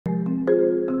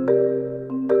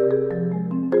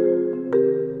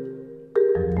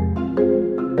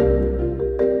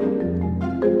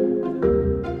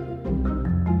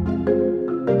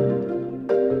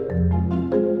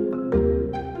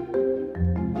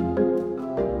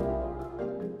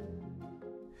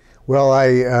Well,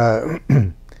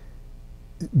 I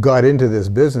got into this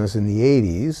business in the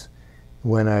 80s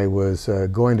when I was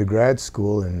going to grad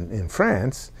school in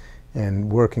France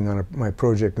and working on my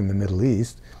project in the Middle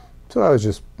East. So I was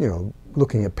just,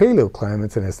 looking at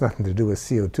paleoclimates, and it's nothing to do with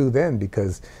CO2 then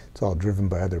because it's all driven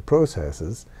by other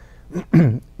processes.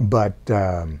 But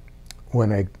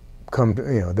when I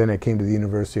then I came to the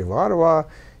University of Ottawa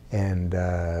and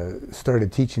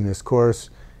started teaching this course,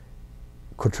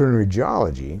 Quaternary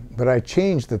Geology, but I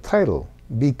changed the title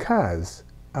because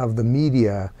of the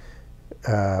media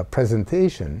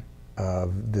presentation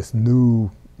of this new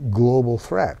global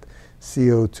threat,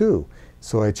 CO2.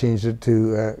 So I changed it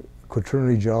to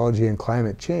Quaternary Geology and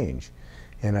Climate Change.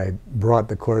 And I brought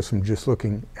the course from just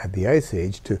looking at the Ice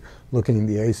Age to looking at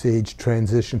the Ice Age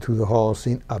transition through the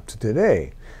Holocene up to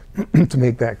today to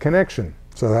make that connection.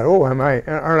 So that,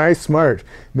 aren't I smart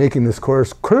making this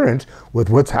course current with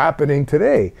what's happening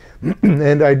today?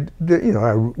 And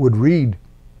I would read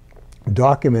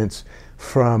documents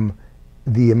from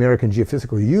the American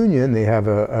Geophysical Union. They have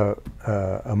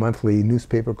a monthly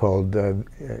newspaper called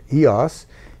EOS,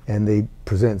 and they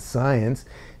present science.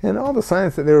 And all the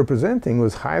science that they were presenting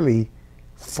was highly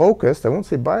focused, I won't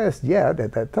say biased yet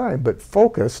at that time, but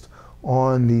focused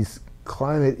on these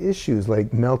climate issues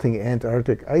like melting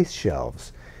Antarctic ice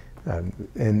shelves. And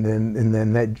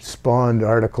then that spawned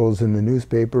articles in the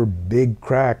newspaper, big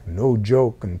crack, no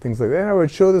joke, and things like that. And I would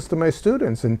show this to my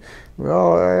students, and,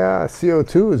 well, yeah,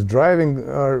 CO2 is driving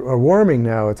or warming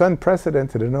now. It's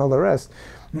unprecedented and all the rest.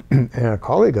 And a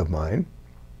colleague of mine,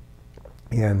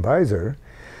 Jan Veizer,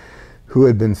 who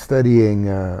had been studying,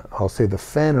 I'll say, the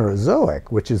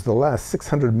Phanerozoic, which is the last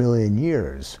 600 million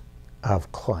years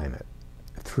of climate,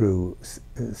 through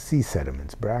sea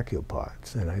sediments,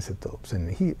 brachiopods, and isotopes. And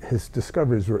his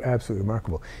discoveries were absolutely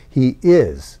remarkable. He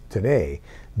is, today,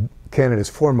 Canada's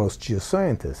foremost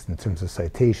geoscientist in terms of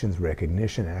citations,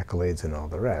 recognition, accolades, and all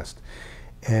the rest.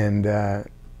 And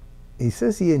he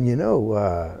says, Ian,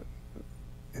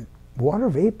 water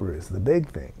vapor is the big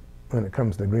thing when it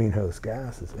comes to greenhouse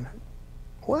gases. And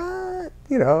what?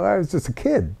 I was just a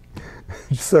kid,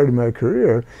 just started my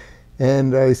career.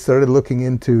 And I started looking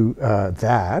into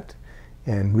that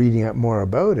and reading up more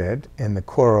about it and the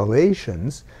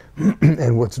correlations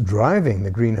and what's driving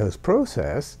the greenhouse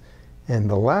process and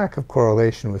the lack of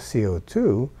correlation with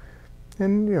CO2.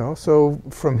 And, so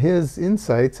from his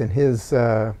insights and his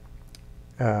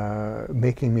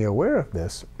making me aware of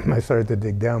this, I started to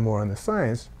dig down more on the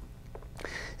science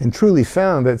and truly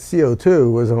found that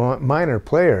CO2 was a minor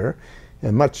player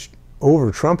and much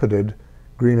over-trumpeted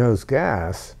greenhouse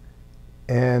gas,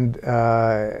 and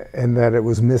that it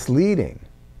was misleading.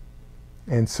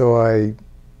 And so I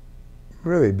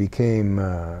really became,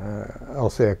 I'll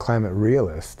say, a climate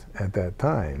realist at that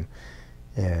time,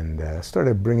 and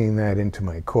started bringing that into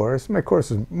my course. My course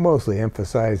is mostly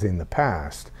emphasizing the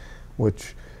past,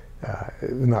 which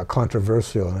not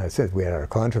controversial in that sense. We had our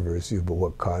controversies, but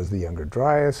what caused the Younger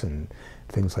Dryas and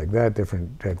things like that,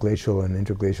 different glacial and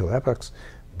interglacial epochs.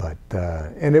 But,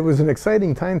 and it was an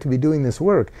exciting time to be doing this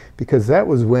work because that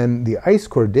was when the ice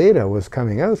core data was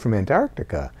coming out from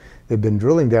Antarctica. They'd been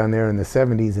drilling down there in the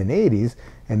 70s and 80s,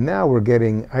 and now we're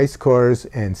getting ice cores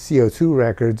and CO2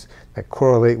 records that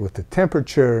correlate with the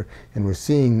temperature, and we're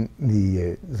seeing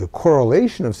the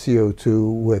correlation of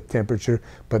CO2 with temperature,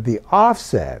 but the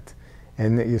offset.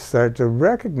 And that you start to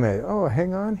recognize, oh,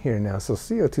 hang on here now. So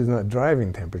CO2 is not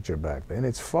driving temperature back then,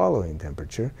 it's following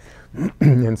temperature.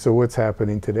 And so what's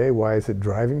happening today? Why is it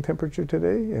driving temperature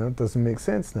today? It doesn't make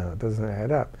sense now. It doesn't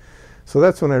add up. So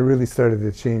that's when I really started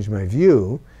to change my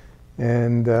view.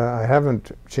 And I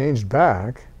haven't changed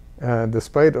back,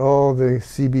 despite all the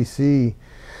CBC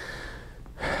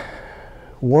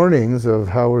warnings of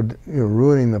how we're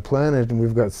ruining the planet and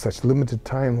we've got such limited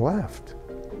time left.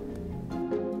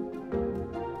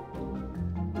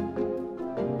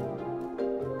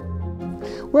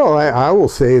 Well, I will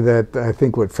say that I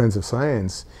think what Friends of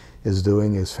Science is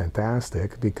doing is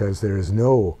fantastic because there is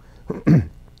no,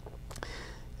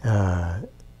 I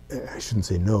shouldn't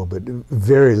say no, but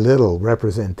very little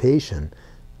representation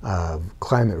of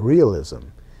climate realism.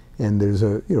 And there's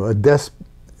a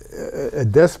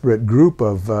desperate group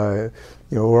of,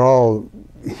 we're all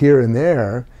here and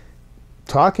there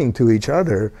talking to each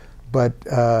other, but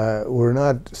we're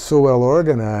not so well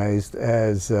organized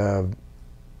as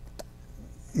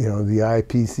the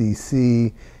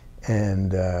IPCC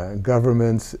and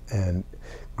governments and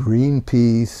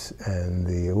Greenpeace and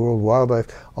the World Wildlife,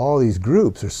 all these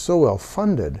groups are so well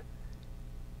funded,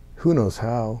 who knows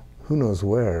how, who knows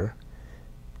where,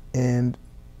 and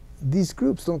these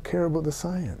groups don't care about the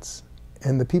science.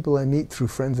 And the people I meet through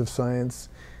Friends of Science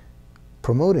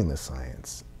promoting the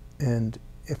science. And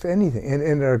if anything,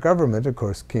 and our government, of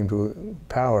course, came to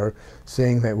power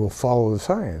saying that we'll follow the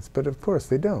science, but of course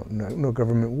they don't. No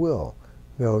government will.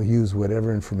 They'll use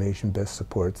whatever information best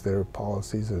supports their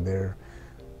policies or their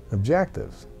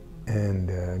objectives.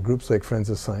 And groups like Friends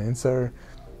of Science are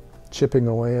chipping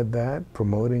away at that,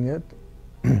 promoting it.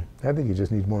 I think you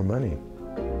just need more money.